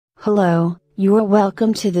Hello, you are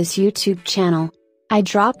welcome to this YouTube channel. I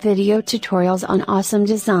drop video tutorials on awesome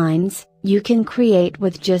designs you can create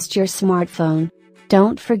with just your smartphone.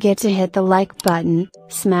 Don't forget to hit the like button,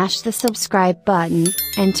 smash the subscribe button,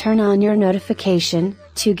 and turn on your notification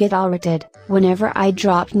to get alerted whenever I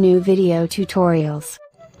drop new video tutorials.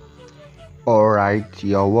 Alright,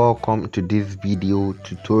 you're welcome to this video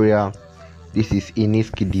tutorial. This is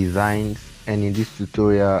Iniski Designs, and in this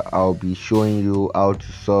tutorial I'll be showing you how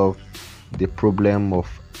to solve the problem of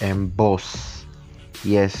emboss.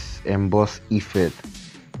 Yes, emboss effect.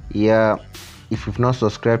 Yeah, if you've not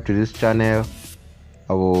subscribed to this channel,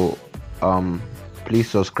 I will please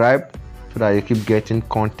subscribe so that you keep getting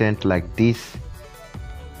content like this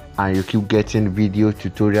and you keep getting video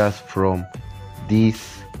tutorials from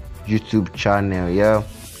this YouTube channel. Yeah,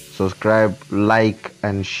 subscribe, like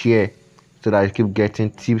and share so that I keep getting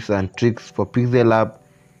tips and tricks for Pixellab,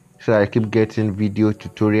 so that I keep getting video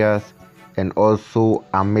tutorials and also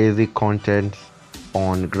amazing content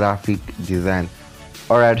on graphic design.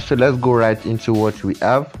 Alright, so let's go right into what we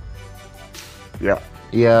have.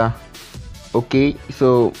 Yeah, okay,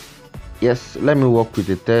 so yes, let me work with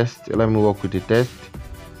the test.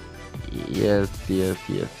 Yes.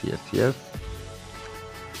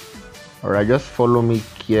 Alright, just follow me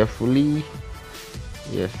carefully.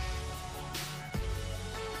 Yes,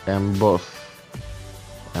 emboss,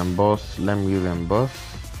 let me use emboss.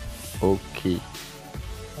 Okay,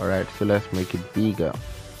 alright, so let's make it bigger.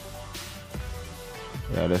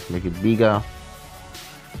 Yeah, let's make it bigger.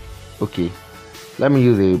 Okay, let me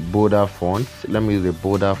use a bolder font. So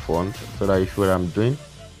that you see what I'm doing.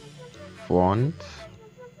 Font.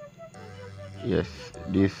 Yes,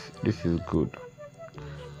 this is good.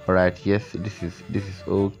 Alright, yes, this is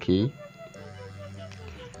okay.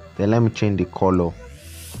 Then let me change the color.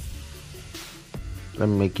 Let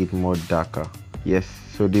me make it more darker. Yes,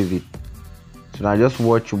 so this is it. So now just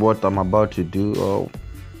watch what I'm about to do. Oh,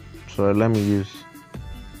 so let me use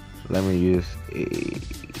a,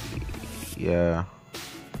 yeah,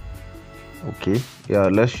 okay, yeah,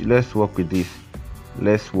 let's work with this.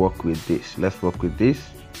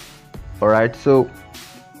 Alright, so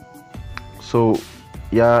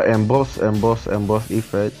yeah, emboss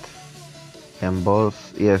effect.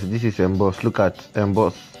 Emboss, yes, this is emboss. Look at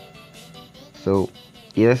emboss. So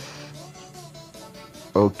yes,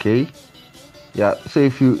 okay, yeah. So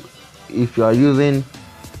if you are using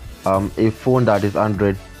a phone that is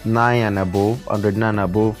 109 and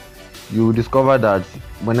above, you will discover that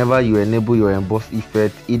whenever you enable your emboss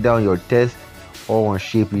effect, either on your text or on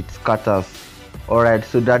shape, it scatters. Alright,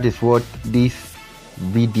 so that is what this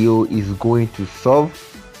video is going to solve.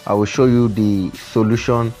 I will show you the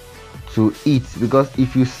solution to it, because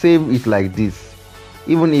if you save it like this,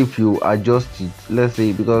 even if you adjust it, let's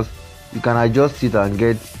say, because you can adjust it and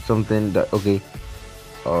get something that, okay,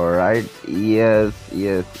 alright, yes,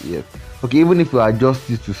 okay, even if you adjust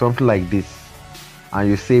it to something like this and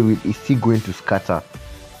you save it, it's still going to scatter.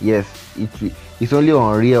 Yes, it's only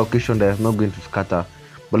on rare occasion that it's not going to scatter.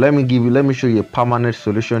 But let me show you a permanent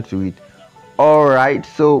solution to it. Alright,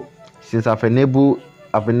 so since I've enabled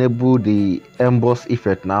the emboss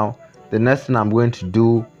effect, now the next thing I'm going to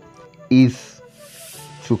do is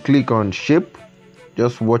to click on shape.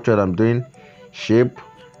 Just watch what I'm doing. Shape,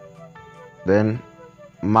 then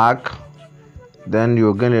mark, then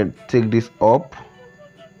you're gonna take this up.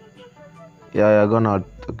 Yeah, you're gonna,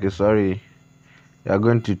 okay, sorry, you're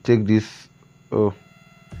going to take this, oh,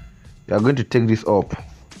 you're going to take this up.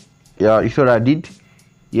 Yeah, you saw what I did.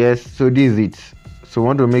 Yes, so this is it. So I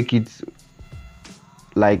want to make it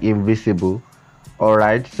like invisible.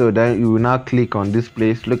 Alright, so then you will now click on this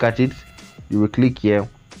place. Look at it. You will click here,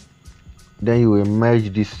 then you will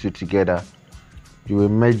merge these two together. You will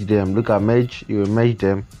merge them. Look at merge. You will merge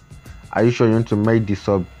them. Are you sure you want to merge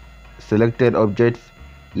the selected objects?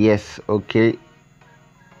 Yes. Okay,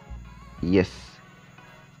 yes.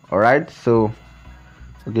 Alright, so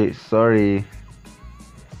okay, sorry,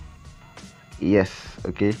 yes,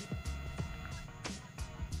 okay.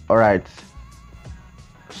 Alright,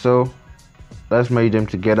 so let's merge them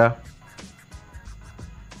together.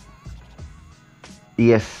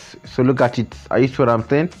 Yes, so look at it. Are you sure what I'm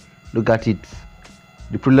saying? Look at it.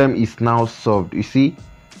 The problem is now solved. You see,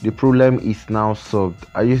 the problem is now solved.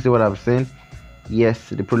 Are you see what I'm saying? Yes,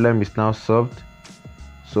 the problem is now solved.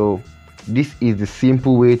 So this is the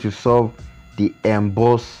simple way to solve the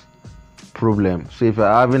emboss problem. So if you're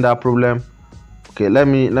having that problem, okay, let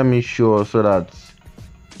me show so that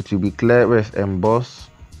it will be clear. Where's emboss?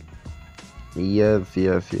 Yes,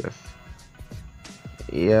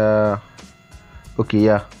 yeah, okay,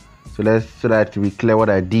 yeah. So that it will be clear what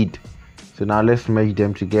I did. So So now let's merge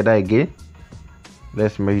them together again.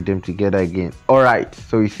 All right,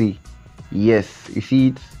 so you see, yes, you see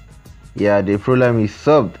it. Yeah, the problem is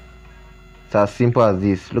solved. It's as simple as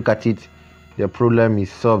this. Look at it, the problem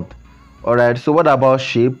is solved. All right, so what about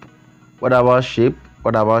shape? If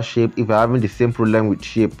we're having the same problem with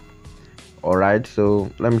shape? All right, so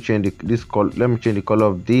let me change the color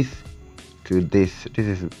of this to this.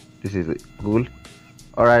 This is good.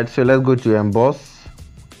 All right, so let's go to emboss.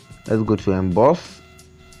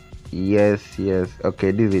 Yes,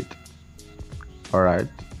 okay, this is it. All right,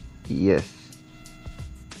 yes.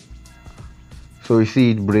 So you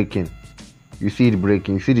see it breaking. You see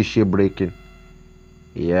the shape breaking.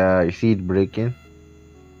 Yeah, you see it breaking.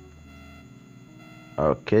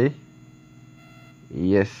 Okay,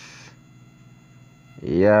 yes,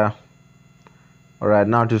 yeah. All right,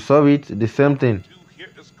 now to solve it, the same thing.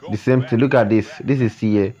 Look at this. This is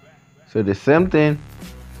CA. So the same thing,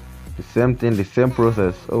 the same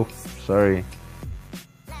process. Oh, sorry.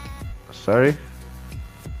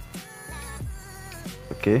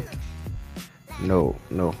 Okay, no.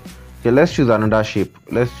 Okay, let's choose another shape.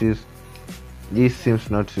 Let's choose this. Seems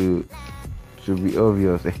not to be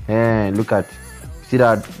obvious. Look at, see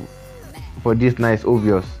that for this, nice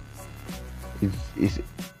obvious.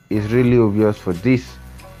 It's really obvious for this.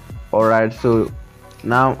 All right, so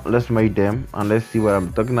now let's make them and let's see what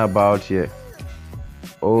I'm talking about here.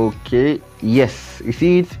 Okay, yes, you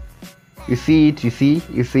see it.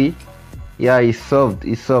 Yeah, it's solved.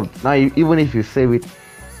 Now even if you save it,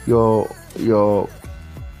 your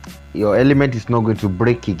element is not going to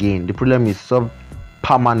break again. The problem is solved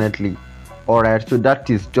permanently. All right, so that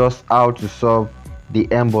is just how to solve the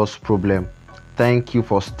emboss problem. Thank you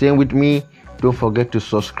for staying with me. Don't forget to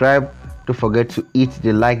subscribe, don't forget to hit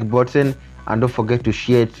the like button, and don't forget to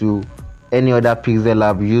share to any other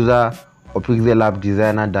Pixellab user or Pixellab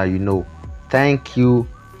designer that you know. Thank you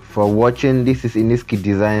for watching. This is Iniski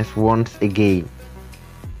Designs once again.